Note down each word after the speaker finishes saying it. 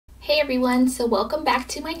Hey everyone, so welcome back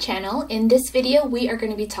to my channel. In this video, we are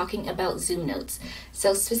going to be talking about ZoomNotes.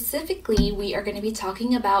 So specifically, we are going to be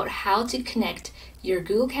talking about how to connect your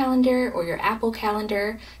Google Calendar or your Apple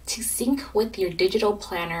Calendar to sync with your digital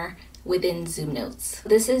planner within ZoomNotes.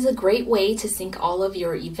 This is a great way to sync all of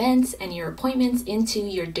your events and your appointments into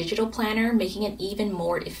your digital planner, making it even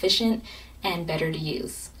more efficient and better to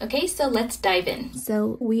use. Okay, so let's dive in.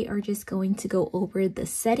 So we are just going to go over the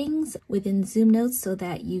settings within ZoomNotes so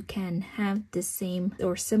that you can have the same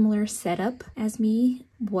or similar setup as me,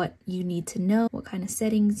 what you need to know, what kind of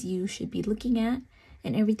settings you should be looking at,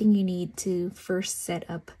 and everything you need to first set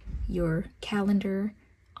up your calendar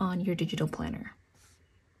on your digital planner.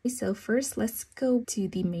 Okay, so first let's go to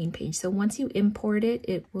the main page. So once you import it,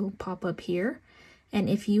 it will pop up here. And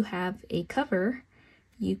if you have a cover,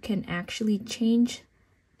 you can actually change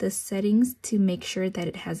the settings to make sure that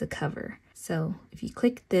it has a cover. So if you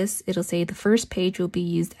click this, it'll say the first page will be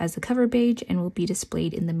used as a cover page and will be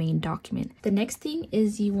displayed in the main document. The next thing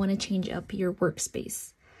is you want to change up your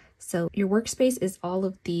workspace. So your workspace is all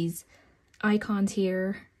of these icons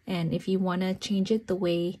here. And if you want to change it the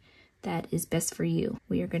way that is best for you,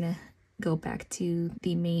 we are going to go back to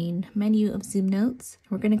the main menu of ZoomNotes.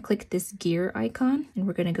 We're going to click this gear icon and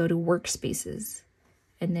we're going to go to workspaces.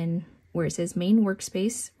 And then where it says main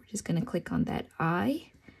workspace, we're just going to click on that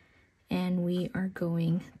eye, and we are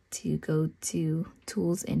going to go to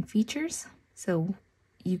tools and features. So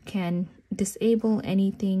you can disable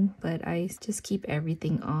anything, but I just keep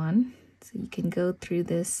everything on. So you can go through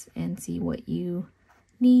this and see what you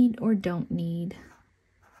need or don't need.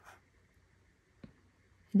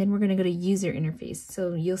 And then we're going to go to user interface.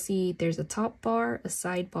 So you'll see there's a top bar, a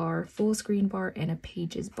sidebar, full screen bar, and a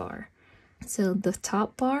pages bar. So the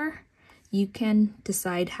top bar, you can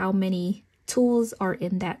decide how many tools are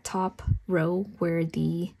in that top row where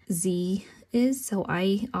the Z is. So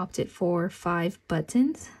I opted for 5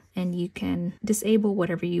 buttons, and you can disable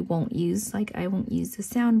whatever you won't use. Like I won't use the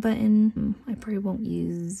sound button. I probably won't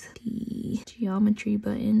use the geometry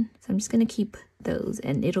button. So I'm just going to keep those,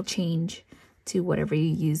 and it'll change to whatever you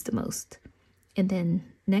use the most. And then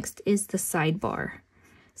next is the sidebar.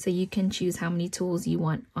 So you can choose how many tools you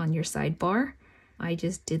want on your sidebar. I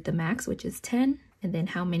just did the max, which is 10, and then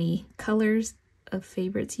how many colors of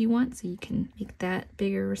favorites you want. So you can make that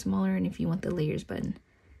bigger or smaller, and if you want the layers button.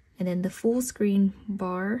 And then the full screen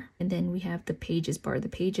bar, and then we have the pages bar. The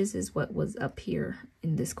pages is what was up here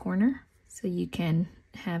in this corner. So you can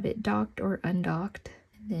have it docked or undocked.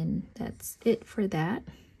 And then that's it for that.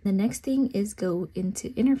 The next thing is go into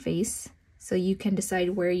interface. So you can decide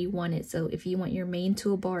where you want it. So if you want your main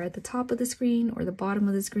toolbar at the top of the screen or the bottom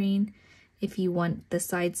of the screen, if you want the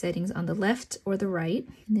side settings on the left or the right,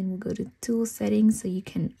 and then we'll go to tool settings. So you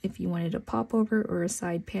can, if you wanted a popover or a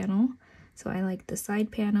side panel. So I like the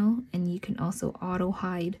side panel, and you can also auto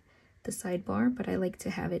hide the sidebar, but I like to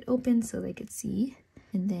have it open so they could see.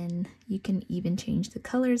 And then you can even change the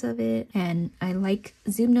colors of it. And I like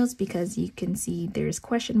ZoomNotes because you can see there's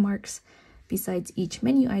question marks besides each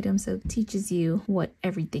menu item, so it teaches you what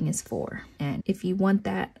everything is for. And if you want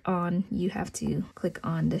that on, you have to click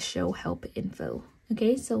on the show help info.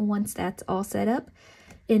 Okay, so once that's all set up,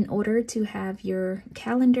 in order to have your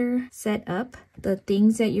calendar set up, the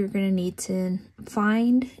things that you're going to need to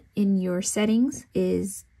find in your settings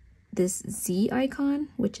is this Z icon,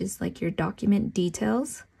 which is like your document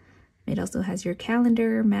details. It also has your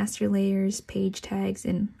calendar, master layers, page tags,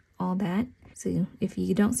 and all that. So if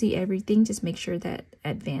you don't see everything, just make sure that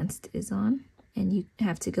advanced is on, and you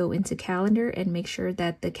have to go into calendar and make sure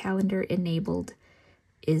that the calendar enabled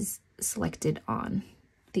is selected on.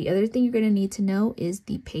 The other thing you're going to need to know is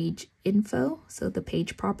the page info, so the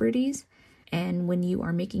page properties. And when you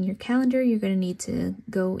are making your calendar, you're going to need to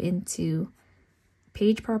go into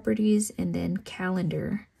page properties and then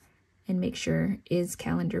calendar and make sure is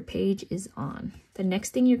calendar page is on. The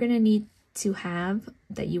next thing you're going to need to have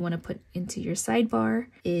that you want to put into your sidebar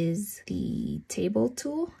is the table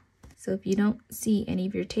tool. So if you don't see any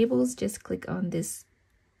of your tables, just click on this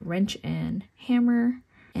wrench and hammer,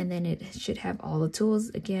 and then it should have all the tools.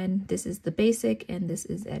 Again, this is the basic and this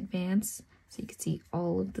is advanced. So you can see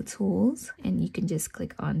all of the tools, and you can just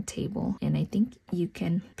click on table. And I think you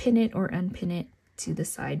can pin it or unpin it to the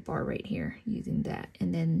sidebar right here using that.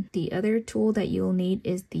 And then the other tool that you'll need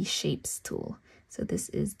is the shapes tool. So this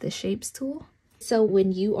is the shapes tool. So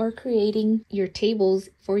when you are creating your tables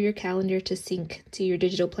for your calendar to sync to your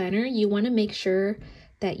digital planner, you want to make sure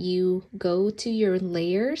that you go to your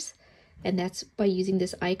layers, and that's by using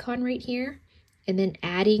this icon right here, and then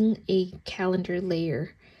adding a calendar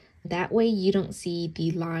layer. That way you don't see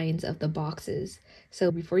the lines of the boxes. So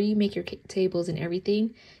before you make your tables and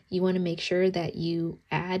everything, you want to make sure that you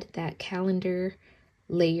add that calendar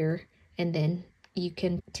layer, and then you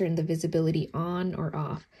can turn the visibility on or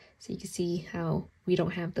off. So you can see how we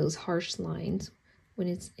don't have those harsh lines when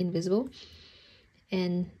it's invisible.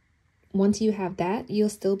 And once you have that, you'll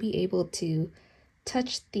still be able to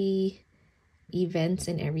touch the events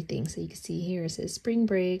and everything. So you can see here it says spring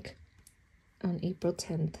break on April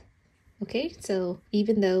 10th. Okay, so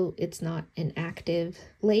even though it's not an active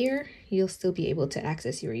layer, you'll still be able to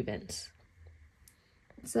access your events.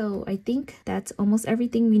 So I think that's almost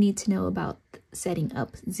everything we need to know about setting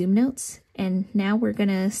up ZoomNotes. And now we're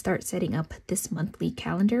gonna start setting up this monthly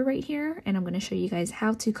calendar right here. And I'm gonna show you guys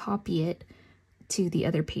how to copy it to the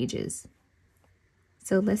other pages.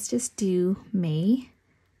 So let's just do May.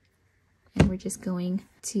 And we're just going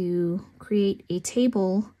to create a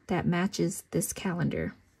table that matches this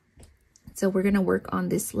calendar. So we're gonna work on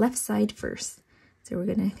this left side first. So we're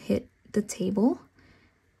gonna hit the table.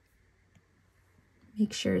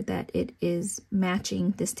 Make sure that it is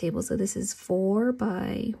matching this table. So this is 4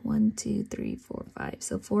 by 1, 2, 3, 4, 5.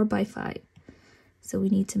 So 4 by 5. So we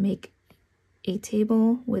need to make a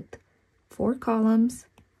table with 4 columns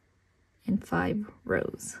and 5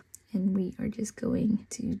 rows. And we are just going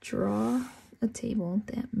to draw a table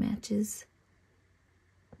that matches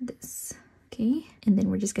this. Okay, and then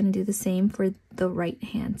we're just going to do the same for the right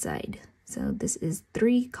hand side. So this is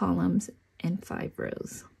 3 columns and 5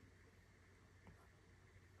 rows.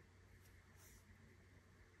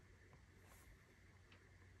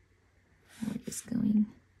 We're just going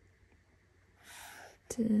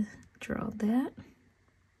to draw that.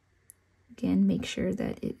 Again, make sure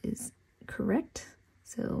that it is correct.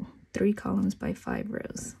 So 3 columns by 5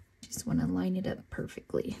 rows. Just want to line it up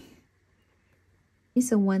perfectly.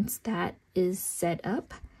 So once that is set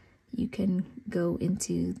up, you can go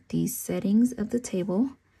into the settings of the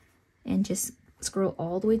table and just scroll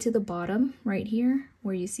all the way to the bottom right here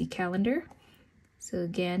where you see calendar. So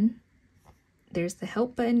again, there's the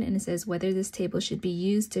help button and it says whether this table should be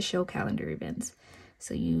used to show calendar events.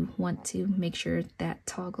 So you want to make sure that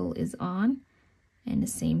toggle is on, and the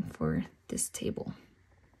same for this table.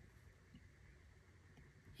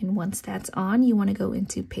 And once that's on, you want to go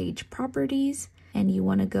into page properties and you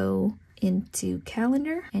want to go into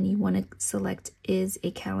calendar and you want to select is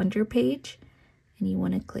a calendar page, and you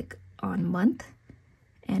want to click on month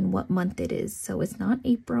and what month it is. So it's not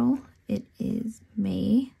April, it is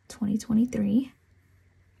May 2023.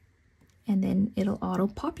 And then it'll auto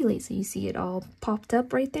populate. So you see it all popped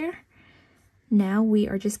up right there. Now we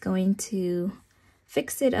are just going to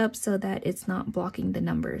fix it up so that it's not blocking the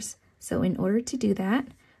numbers. So in order to do that,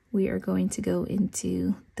 we are going to go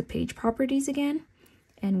into the page properties again,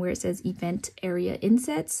 and where it says event area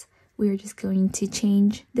insets, we are just going to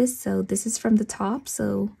change this. So this is from the top,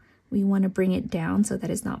 so we want to bring it down so that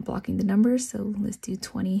it's not blocking the numbers. So let's do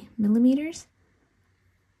 20 millimeters.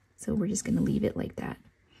 So we're just going to leave it like that.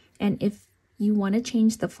 And if you want to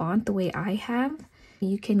change the font the way I have,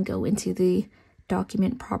 you can go into the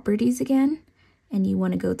document properties again, and you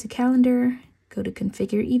want to go to calendar, go to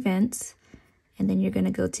configure events, and then you're going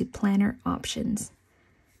to go to planner options.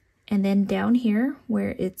 And then down here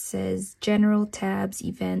where it says general, tabs,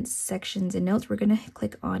 events, sections, and notes, we're going to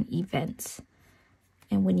click on events.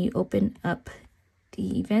 And when you open up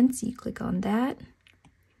the events, you click on that.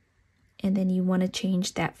 And then you want to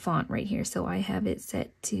change that font right here. So I have it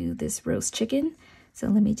set to this roast chicken. So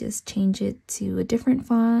let me just change it to a different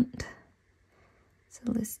font. So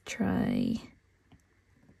let's try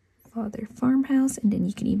Father Farmhouse, and then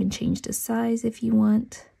you can even change the size if you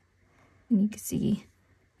want. And you can see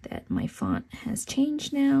that my font has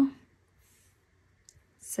changed now.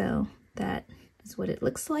 So that is what it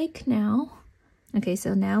looks like now. Okay,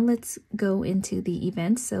 so now let's go into the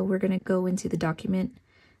events. So we're going to go into the document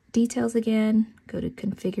details again, go to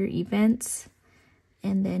configure events,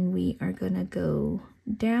 and then we are going to go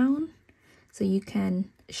down so you can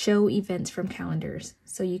show events from calendars.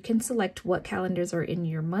 So you can select what calendars are in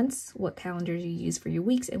your months, what calendars you use for your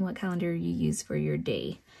weeks, and what calendar you use for your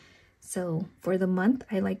day. So for the month,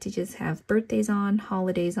 I like to just have birthdays on,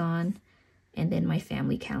 holidays on, and then my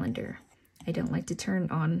family calendar. I don't like to turn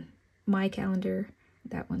on my calendar,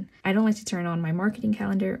 that one. I don't like to turn on my marketing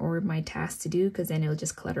calendar or my tasks to do, because then it'll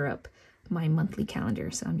just clutter up my monthly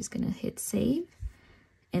calendar. So I'm just going to hit save,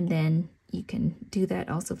 and then you can do that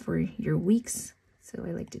also for your weeks. So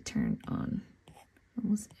I like to turn on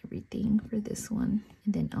almost everything for this one,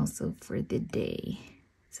 and then also for the day.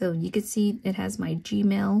 So you can see it has my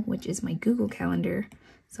Gmail, which is my Google Calendar.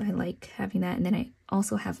 So I like having that. And then I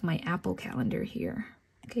also have my Apple Calendar here.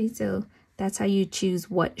 Okay, so that's how you choose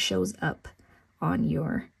what shows up on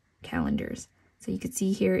your calendars. So you can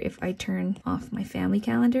see here, if I turn off my family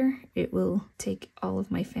calendar, it will take all of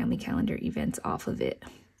my family calendar events off of it.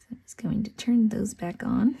 So I'm just going to turn those back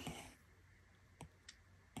on.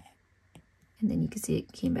 And then you can see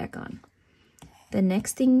it came back on. The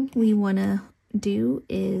next thing we want to do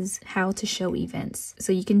is how to show events.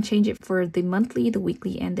 So you can change it for the monthly, the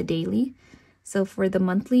weekly, and the daily. So for the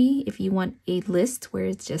monthly, if you want a list where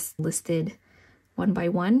it's just listed one by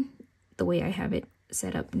one, the way I have it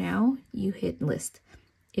set up now, you hit list.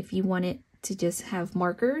 If you want it to just have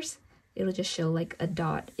markers, it'll just show like a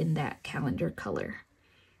dot in that calendar color.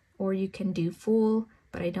 Or you can do full,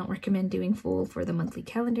 but I don't recommend doing full for the monthly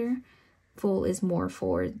calendar. Full is more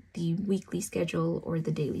for the weekly schedule or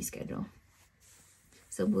the daily schedule.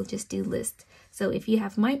 So we'll just do list. So if you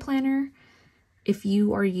have My Planner, if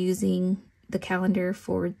you are using the calendar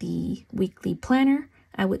for the weekly planner,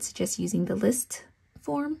 I would suggest using the list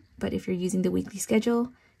form. But if you're using the weekly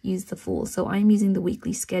schedule, use the full. So I'm using the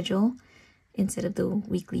weekly schedule instead of the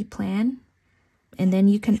weekly plan. And then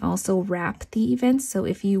you can also wrap the events. So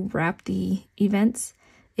if you wrap the events,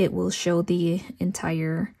 it will show the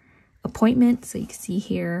entire appointment. So you can see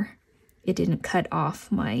here, it didn't cut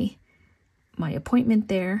off my appointment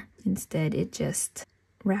there. Instead, it just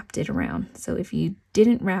wrapped it around. So if you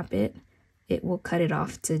didn't wrap it, it will cut it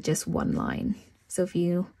off to just one line. So if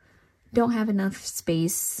you don't have enough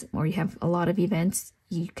space or you have a lot of events,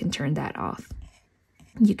 you can turn that off.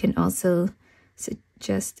 You can also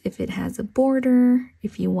suggest if it has a border,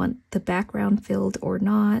 if you want the background filled or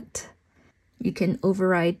not. You can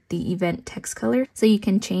override the event text color. So you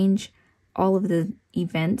can change all of the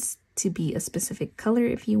events to be a specific color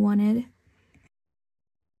if you wanted.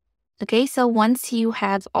 Okay, so once you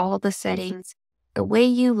have all the settings the way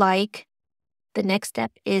you like, the next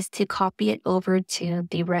step is to copy it over to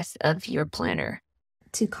the rest of your planner.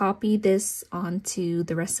 To copy this onto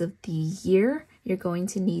the rest of the year, you're going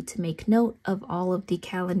to need to make note of all of the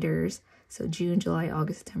calendars. So June, July,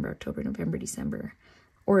 August, September, October, November, December.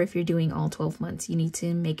 Or if you're doing all 12 months, you need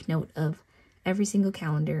to make note of every single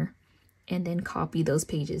calendar and then copy those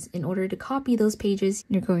pages. In order to copy those pages,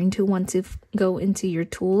 you're going to want to go into your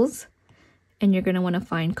tools and you're going to want to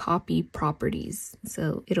find copy properties.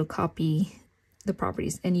 So it'll copy the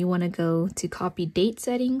properties, and you want to go to copy date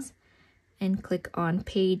settings and click on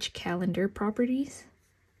page calendar properties.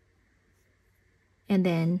 And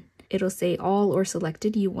then it'll say all or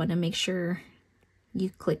selected. You want to make sure you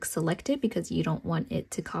click selected because you don't want it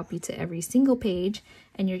to copy to every single page,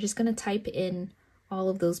 and you're just going to type in all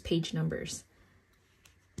of those page numbers.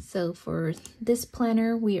 So for this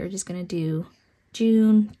planner, we are just going to do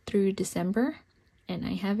June through December, and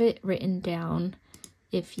I have it written down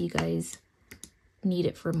if you guys need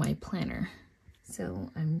it for my planner.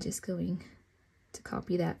 So I'm just going to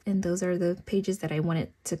copy that, and those are the pages that I want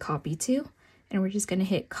it to copy to, and we're just going to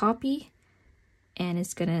hit copy, and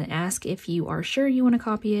it's going to ask if you are sure you want to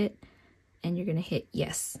copy it, and you're going to hit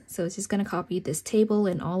yes. So it's just going to copy this table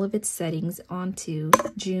and all of its settings onto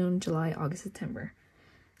June, July, August, September.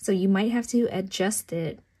 So you might have to adjust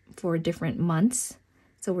it for different months.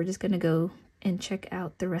 So we're just going to go and check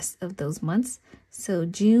out the rest of those months. So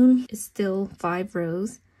June is still 5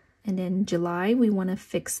 rows. And then July, we want to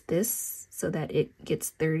fix this so that it gets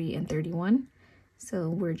 30 and 31. So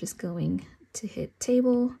we're just going to hit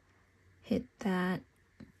table, hit that,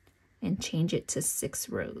 and change it to 6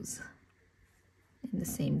 rows. And the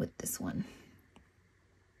same with this one.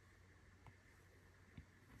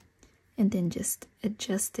 And then just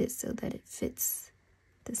adjust it so that it fits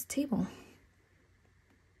this table.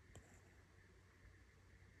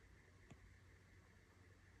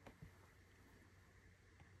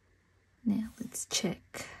 Now let's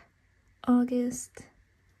check August,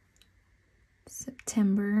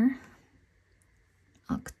 September,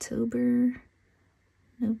 October,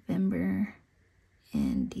 November,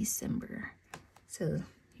 and December. So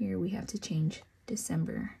here we have to change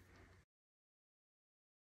December.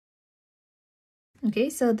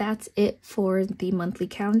 Okay, so that's it for the monthly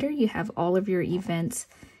calendar. You have all of your events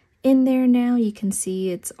in there now. You can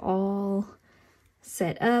see it's all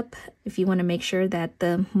set up. If you want to make sure that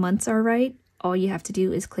the months are right, all you have to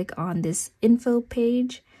do is click on this info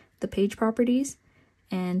page, the page properties,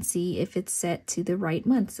 and see if it's set to the right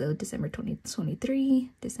month. So December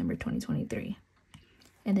 2023, December 2023.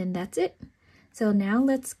 And then that's it. So now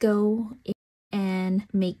let's go and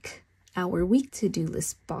make our week to-do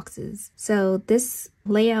list boxes. So this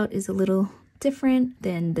layout is a little different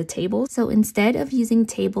than the table. So instead of using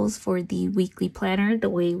tables for the weekly planner the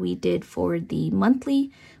way we did for the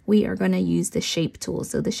monthly, we are going to use the shape tool.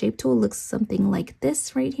 So the shape tool looks something like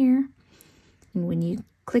this right here. And when you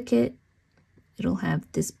click it, it'll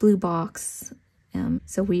have this blue box.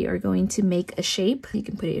 So we are going to make a shape. You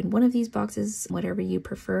can put it in one of these boxes, whatever you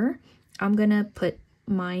prefer. I'm gonna put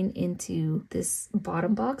mine into this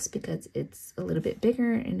bottom box because it's a little bit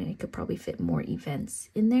bigger and I could probably fit more events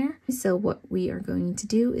in there. So what we are going to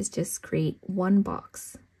do is just create one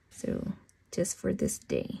box. So just for this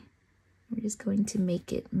day, we're just going to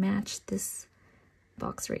make it match this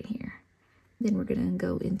box right here. Then we're going to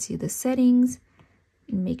go into the settings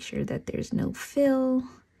and make sure that there's no fill,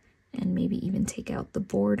 and maybe even take out the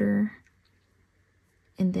border.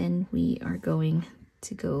 And then we are going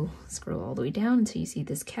to go scroll all the way down until you see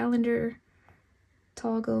this calendar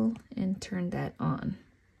toggle and turn that on.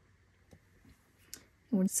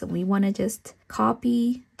 So we want to just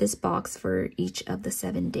copy this box for each of the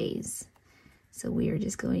 7 days. So we are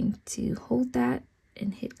just going to hold that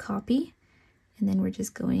and hit copy, and then we're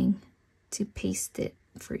just going to paste it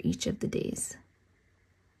for each of the days.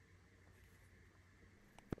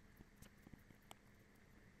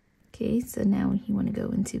 Okay, so now you want to go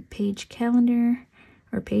into page calendar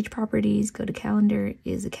or page properties, go to calendar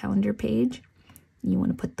is a calendar page. You want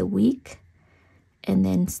to put the week and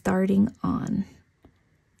then starting on.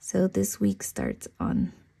 So this week starts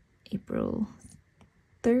on April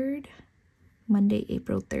 3rd, Monday,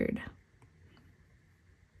 April 3rd.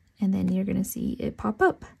 And then you're going to see it pop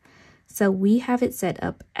up. So we have it set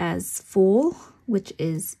up as full, which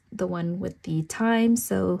is the one with the time.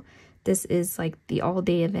 So this is like the all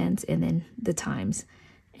day events and then the times.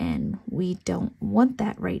 And we don't want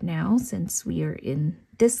that right now since we are in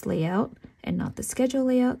this layout and not the schedule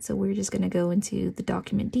layout. So we're just going to go into the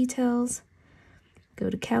document details, go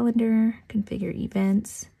to calendar, configure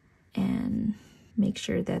events, and make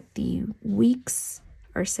sure that the weeks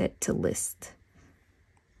are set to list.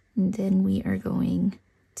 And then we are going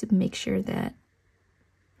to make sure that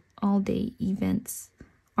all day events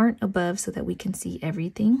aren't above so that we can see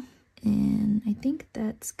everything. And I think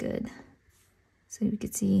that's good. So we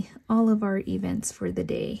could see all of our events for the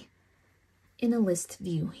day in a list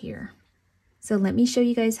view here. So let me show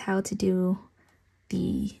you guys how to do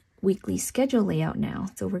the weekly schedule layout now.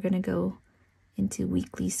 So we're going to go into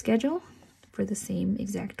weekly schedule for the same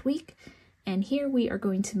exact week. And here we are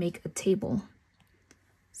going to make a table.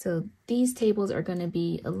 So these tables are going to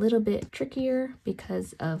be a little bit trickier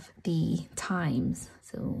because of the times.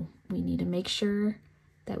 So we need to make sure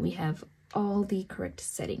that we have all the correct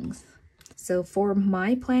settings. So for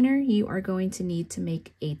my planner, you are going to need to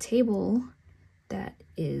make a table that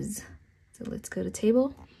is, so let's go to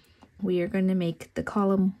table. We are going to make the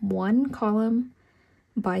column 1 column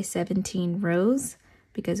by 17 rows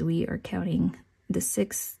because we are counting the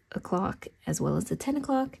 6 o'clock as well as the 10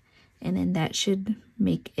 o'clock. And then that should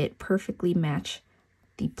make it perfectly match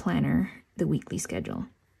the planner, the weekly schedule.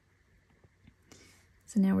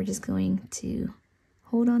 So now we're just going to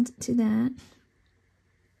hold on to that,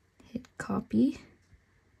 hit copy,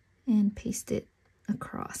 and paste it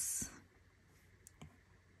across.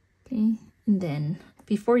 Okay, and then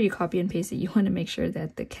before you copy and paste it, you want to make sure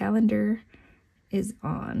that the calendar is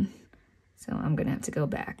on. So I'm going to have to go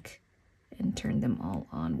back and turn them all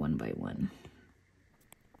on one by one.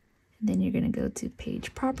 Then you're going to go to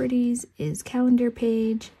page properties is calendar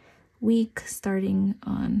page, week starting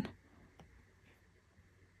on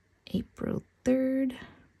April 3rd.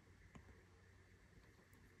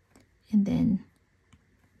 And then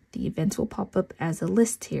the events will pop up as a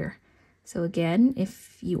list here. So again,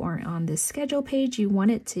 if you are on this schedule page, you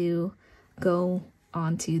want it to go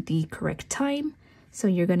onto the correct time. So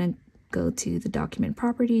you're going to go to the document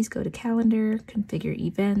properties, go to calendar, configure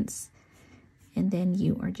events, and then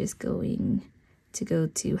you are just going to go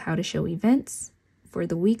to how to show events. For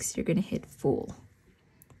the weeks, you're going to hit full.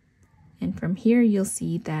 And from here, you'll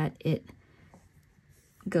see that it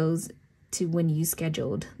goes to when you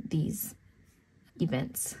scheduled these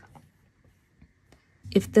events.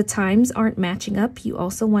 If the times aren't matching up, you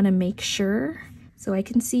also want to make sure. So I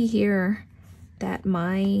can see here that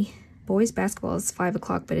my boys basketball is 5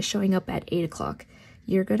 o'clock, but it's showing up at 8 o'clock.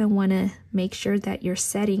 You're going to want to make sure that your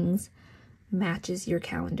settings matches your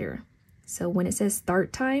calendar. So when it says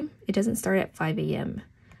start time, it doesn't start at 5 a.m.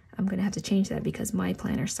 I'm going to have to change that because my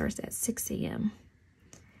planner starts at 6 a.m.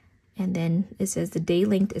 And then it says the day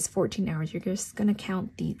length is 14 hours. You're just going to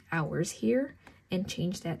count the hours here and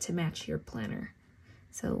change that to match your planner.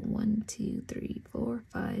 So 1, 2, 3, 4,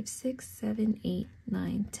 5, 6, 7, 8,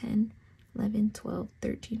 9, 10, 11, 12,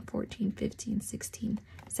 13, 14, 15, 16,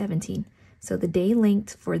 17. So the day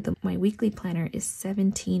length for my weekly planner is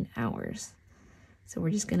 17 hours. So we're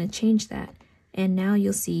just going to change that. And now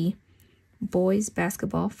you'll see boys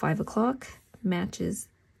basketball 5 o'clock matches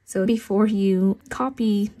So before you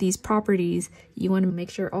copy these properties, you want to make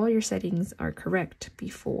sure all your settings are correct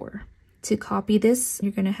before. To copy this,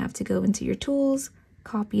 you're going to have to go into your tools,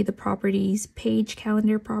 copy the properties, page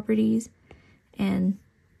calendar properties, and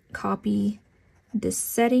copy this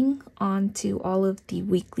setting onto all of the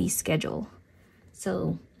weekly schedule.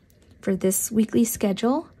 So for this weekly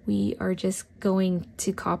schedule, we are just going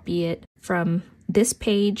to copy it from this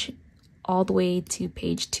page all the way to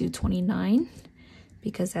page 229,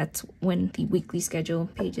 because that's when the weekly schedule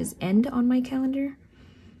pages end on my calendar.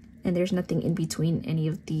 And there's nothing in between any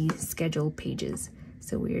of the schedule pages.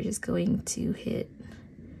 So we are just going to hit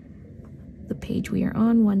the page we are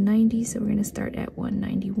on, 190. So we're going to start at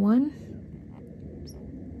 191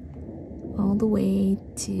 all the way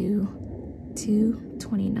to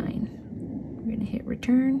 229. We're going to hit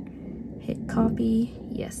return, hit copy,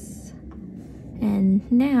 yes.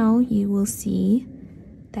 And now you will see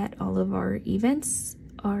that all of our events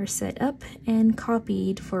are set up and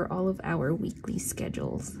copied for all of our weekly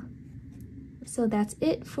schedules. So that's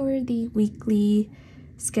it for the weekly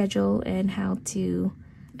schedule and how to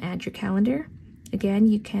add your calendar. Again,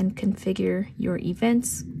 you can configure your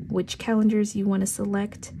events, which calendars you want to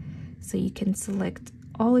select. So you can select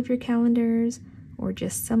all of your calendars or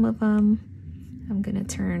just some of them. I'm going to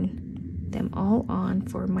turn them all on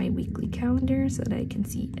for my weekly calendar so that I can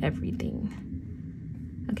see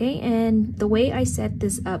everything. Okay, and the way I set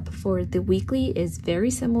this up for the weekly is very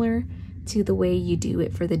similar to the way you do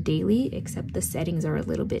it for the daily, except the settings are a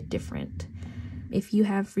little bit different. If you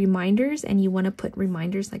have reminders and you want to put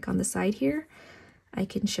reminders like on the side here, I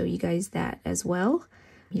can show you guys that as well.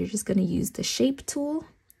 You're just going to use the shape tool.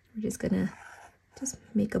 We're just going to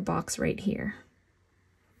make a box right here.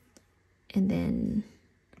 And then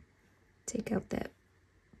take out that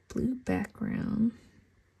blue background.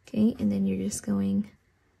 Okay, and then you're just going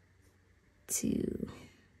to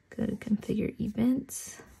go to configure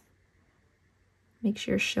events. Make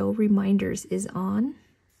sure show reminders is on.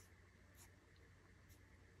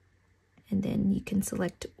 And then you can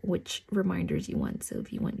select which reminders you want. So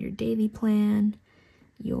if you want your daily plan,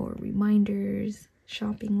 your reminders,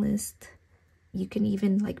 shopping list, you can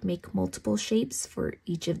even like make multiple shapes for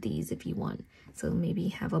each of these if you want. So maybe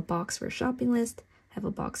have a box for shopping list, have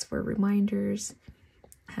a box for reminders,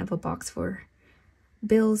 have a box for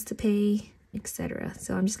bills to pay, etc.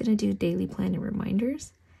 So I'm just going to do daily plan and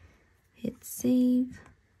reminders. Hit save.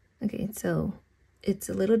 Okay, so it's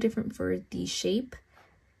a little different for the shape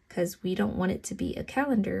because we don't want it to be a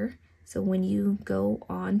calendar. So when you go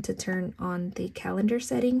on to turn on the calendar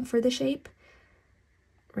setting for the shape,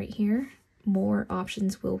 right here, more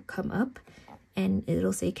options will come up and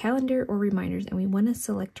it'll say calendar or reminders, and we want to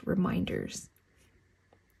select reminders.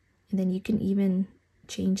 And then you can even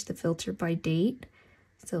change the filter by date,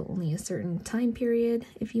 so only a certain time period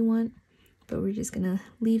if you want, but we're just gonna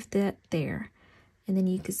leave that there. And then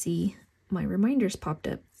you can see my reminders popped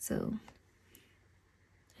up, so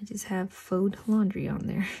I just have fold laundry on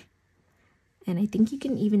there. And I think you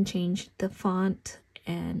can even change the font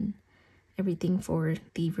and everything for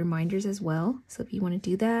the reminders as well. So if you want to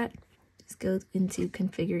do that, just go into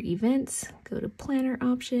configure events, go to planner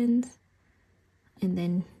options, and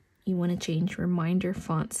then you want to change reminder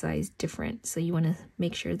font size different. So you want to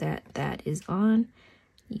make sure that that is on.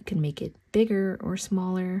 You can make it bigger or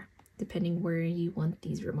smaller depending where you want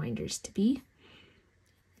these reminders to be.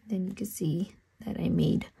 Then you can see that I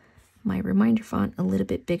made my reminder font a little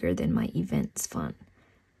bit bigger than my events font.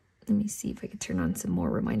 Let me see if I can turn on some more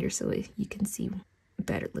reminders so you can see what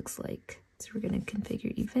better it looks like. So we're going to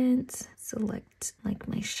configure events, select like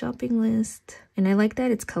my shopping list. And I like that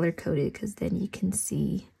it's color coded because then you can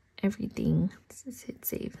see everything. Let's just hit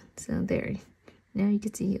save. So there. Now you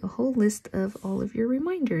can see a whole list of all of your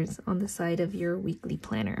reminders on the side of your weekly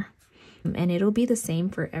planner. And it'll be the same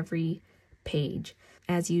for every page.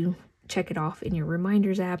 As you check it off in your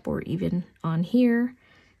reminders app or even on here,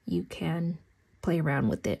 you can play around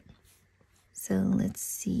with it. So let's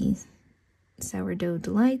see. Sourdough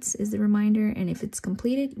Delights is the reminder, and if it's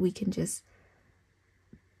completed, we can just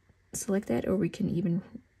select that, or we can even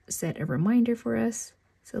set a reminder for us.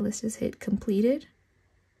 So let's just hit completed.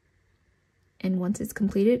 And once it's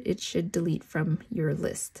completed, it should delete from your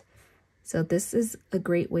list. So this is a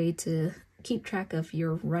great way to keep track of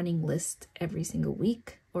your running list every single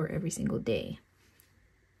week or every single day.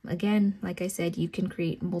 Again, like I said, you can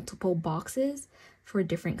create multiple boxes for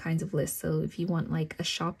different kinds of lists. So if you want like a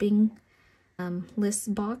shopping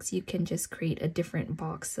list box, you can just create a different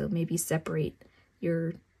box. So maybe separate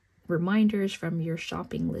your reminders from your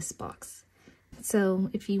shopping list box.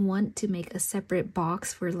 So if you want to make a separate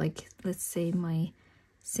box for, like, let's say my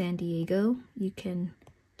San Diego, you can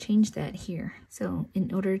change that here. So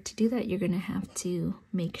in order to do that, you're going to have to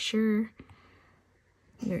make sure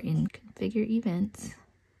you're in Configure Events,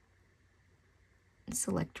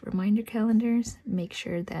 select Reminder Calendars, make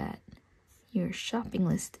sure that your shopping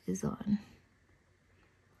list is on,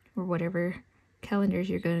 or whatever calendars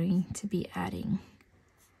you're going to be adding.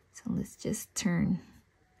 So let's just turn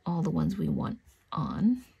all the ones we want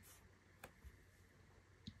on.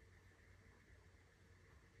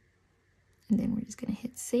 And then we're just going to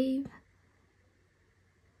hit save.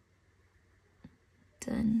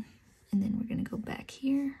 Done. And then we're going to go back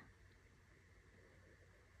here.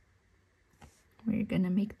 We're going to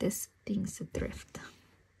make this things to thrift.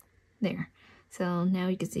 There. So now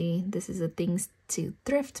you can see this is a things to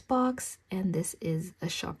thrift box and this is a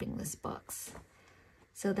shopping list box.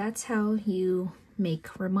 So that's how you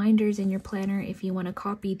make reminders in your planner. If you want to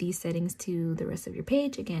copy these settings to the rest of your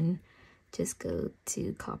page, again, just go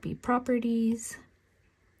to copy properties,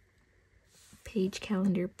 page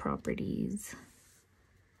calendar properties,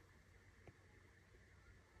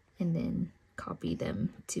 and then copy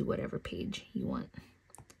them to whatever page you want.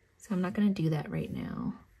 So I'm not going to do that right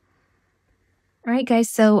now. All right, guys,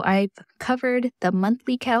 so I've covered the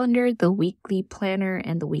monthly calendar, the weekly planner,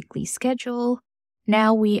 and the weekly schedule.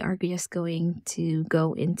 Now we are just going to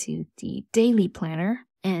go into the daily planner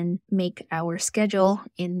and make our schedule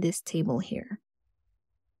in this table here.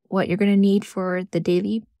 What you're going to need for the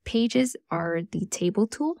daily pages are the table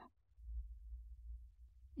tool.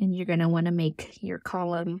 And you're going to want to make your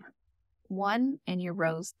column 1 and your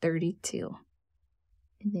rows 32.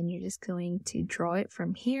 And then you're just going to draw it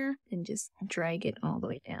from here and just drag it all the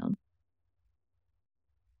way down.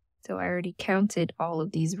 So I already counted all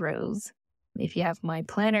of these rows. If you have my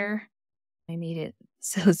planner, I made it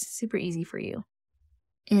so it's super easy for you.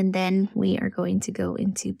 And then we are going to go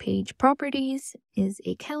into page properties. Is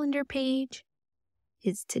a calendar page.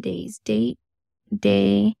 Is today's date,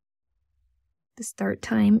 day. The start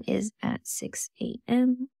time is at 6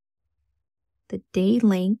 a.m. The day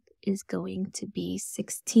length is going to be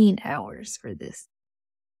 16 hours for this.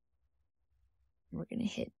 We're going to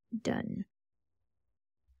hit done.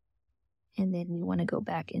 And then we want to go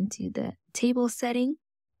back into the table setting.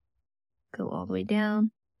 Go all the way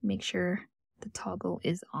down. Make sure the toggle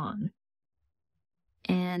is on.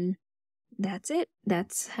 And that's it.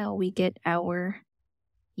 That's how we get our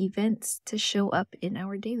events to show up in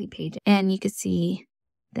our daily page. And you can see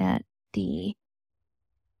that the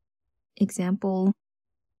example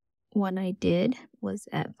one I did was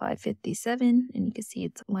at 5:57, and you can see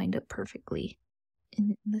it's lined up perfectly.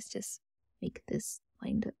 And let's just make this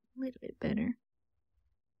lined up a little bit better.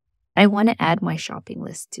 I want to add my shopping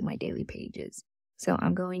list to my daily pages. So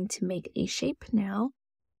I'm going to make a shape now,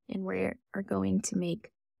 and we are going to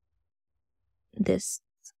make this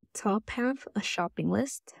top half a shopping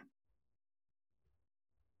list.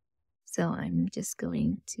 So I'm just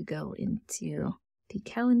going to go into the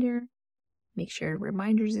calendar, make sure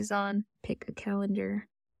reminders is on, pick a calendar,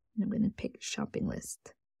 and I'm going to pick shopping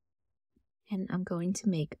list. And I'm going to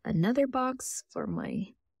make another box for my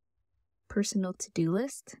personal to-do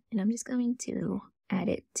list, and I'm just going to add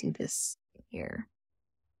it to this here.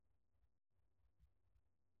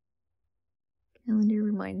 Calendar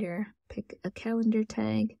reminder, pick a calendar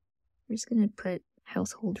tag. We're just going to put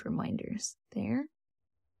household reminders there.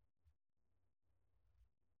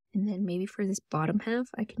 And then maybe for this bottom half,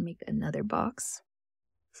 I can make another box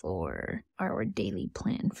for our daily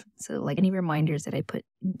plan. So like any reminders that I put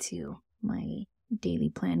into my daily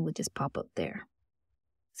plan would just pop up there.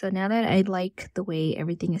 So now that I like the way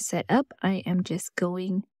everything is set up, I am just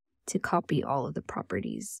going to copy all of the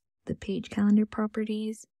properties, the page calendar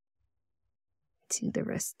properties, to the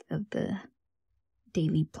rest of the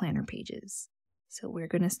daily planner pages. So we're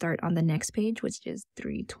going to start on the next page, which is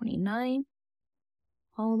 329,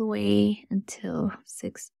 all the way until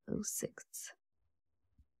 606.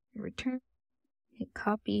 Return, hit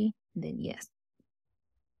copy, and then yes.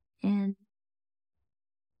 And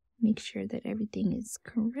make sure that everything is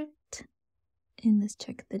correct. And let's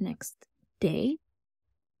check the next day.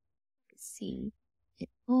 See it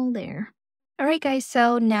all there. All right, guys,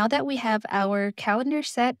 so now that we have our calendar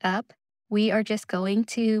set up, we are just going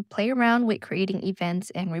to play around with creating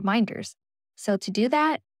events and reminders. So to do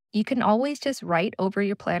that, you can always just write over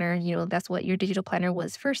your planner. You know, that's what your digital planner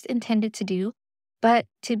was first intended to do. But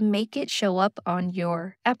to make it show up on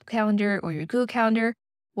your Apple Calendar or your Google Calendar,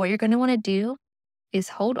 what you're going to want to do is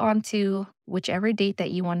hold on to whichever date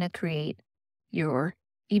that you want to create your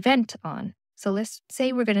event on. So let's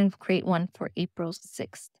say we're going to create one for April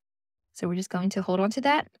 6th. So we're just going to hold on to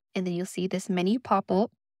that, and then you'll see this menu pop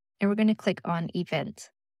up, and we're going to click on Event.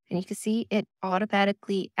 And you can see it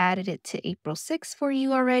automatically added it to April 6th for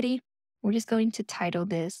you already. We're just going to title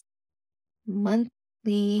this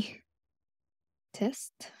Monthly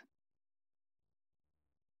Test.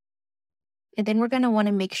 And then we're going to want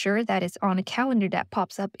to make sure that it's on a calendar that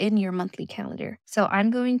pops up in your monthly calendar. So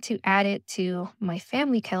I'm going to add it to my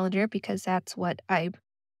family calendar because that's what I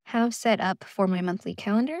have set up for my monthly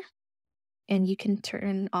calendar. And you can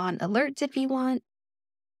turn on alerts if you want.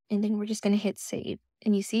 And then we're just going to hit save.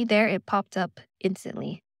 And you see there, it popped up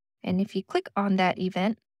instantly. And if you click on that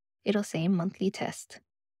event, it'll say monthly test.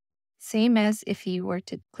 Same as if you were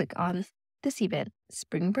to click on this event,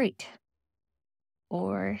 spring break,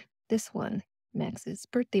 or this one, Max's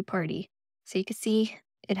birthday party. So you can see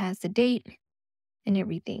it has the date and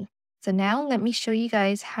everything. So now let me show you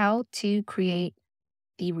guys how to create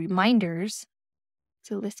the reminders.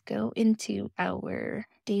 So let's go into our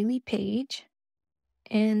daily page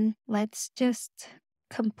and let's just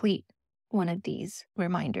complete one of these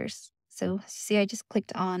reminders. So see, I just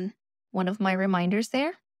clicked on one of my reminders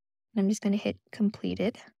there. I'm just going to hit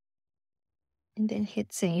completed and then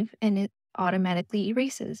hit save, and it automatically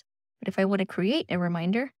erases. But if I want to create a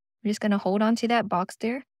reminder, I'm just going to hold on to that box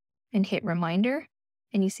there and hit reminder.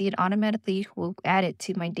 And you see it automatically will add it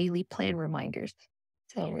to my daily plan reminders.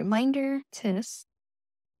 So reminder test.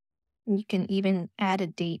 You can even add a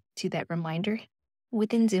date to that reminder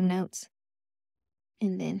within ZoomNotes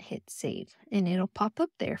and then hit save, and it'll pop up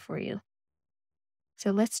there for you. So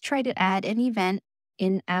let's try to add an event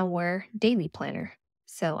in our daily planner.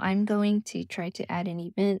 So I'm going to try to add an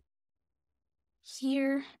event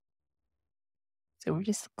here. So we'll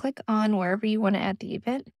just click on wherever you want to add the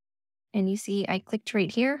event. And you see I clicked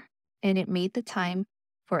right here and it made the time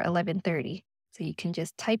for 11:30. So you can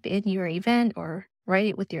just type in your event or write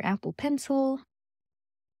it with your Apple Pencil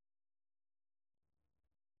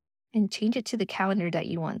and change it to the calendar that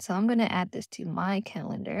you want. So I'm going to add this to my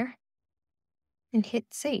calendar and hit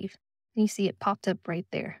save. And you see it popped up right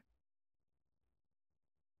there.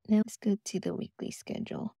 Now let's go to the weekly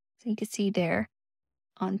schedule. So you can see there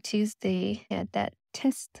on Tuesday, I had that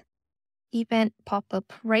test event pop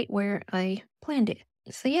up right where I planned it.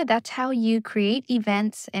 So yeah, that's how you create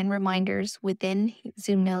events and reminders within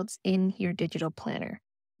ZoomNotes in your digital planner.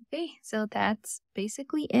 Okay, so that's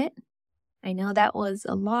basically it. I know that was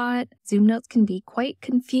a lot. ZoomNotes can be quite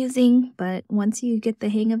confusing, but once you get the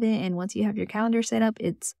hang of it and once you have your calendar set up,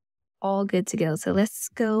 it's all good to go. So let's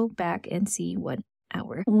go back and see what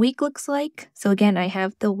our week looks like. So again, I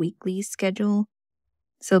have the weekly schedule.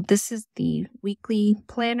 So this is the weekly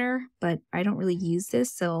planner, but I don't really use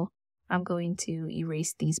this. So I'm going to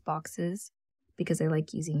erase these boxes because I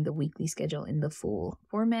like using the weekly schedule in the full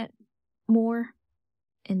format more.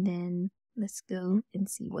 And then let's go and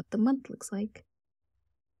see what the month looks like.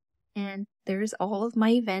 And there's all of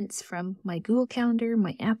my events from my Google Calendar,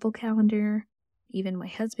 my Apple Calendar, even my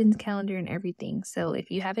husband's calendar and everything. So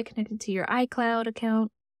if you have it connected to your iCloud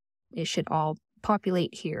account, it should all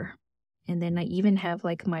populate here. And then I even have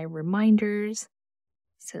like my reminders.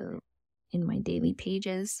 So in my daily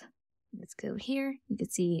pages, let's go here. You can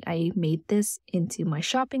see I made this into my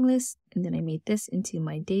shopping list, and then I made this into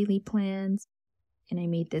my daily plans, and I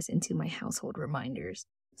made this into my household reminders.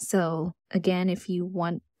 So again, if you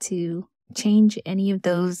want to change any of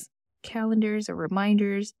those calendars or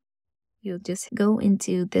reminders, you'll just go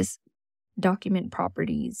into this document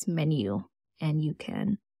properties menu and you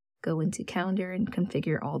can go into calendar and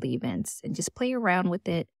configure all the events and just play around with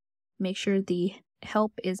it. Make sure the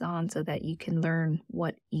help is on so that you can learn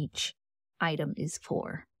what each item is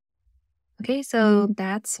for. Okay, so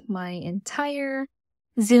that's my entire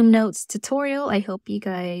ZoomNotes tutorial. I hope you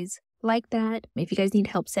guys like that. If you guys need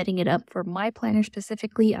help setting it up for my planner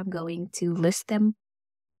specifically, I'm going to list them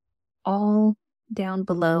all down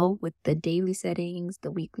below with the daily settings,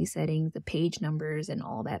 the weekly settings, the page numbers, and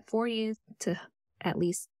all that for you to at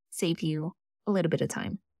least save you a little bit of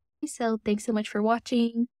time. So thanks so much for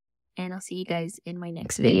watching, and I'll see you guys in my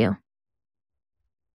next video.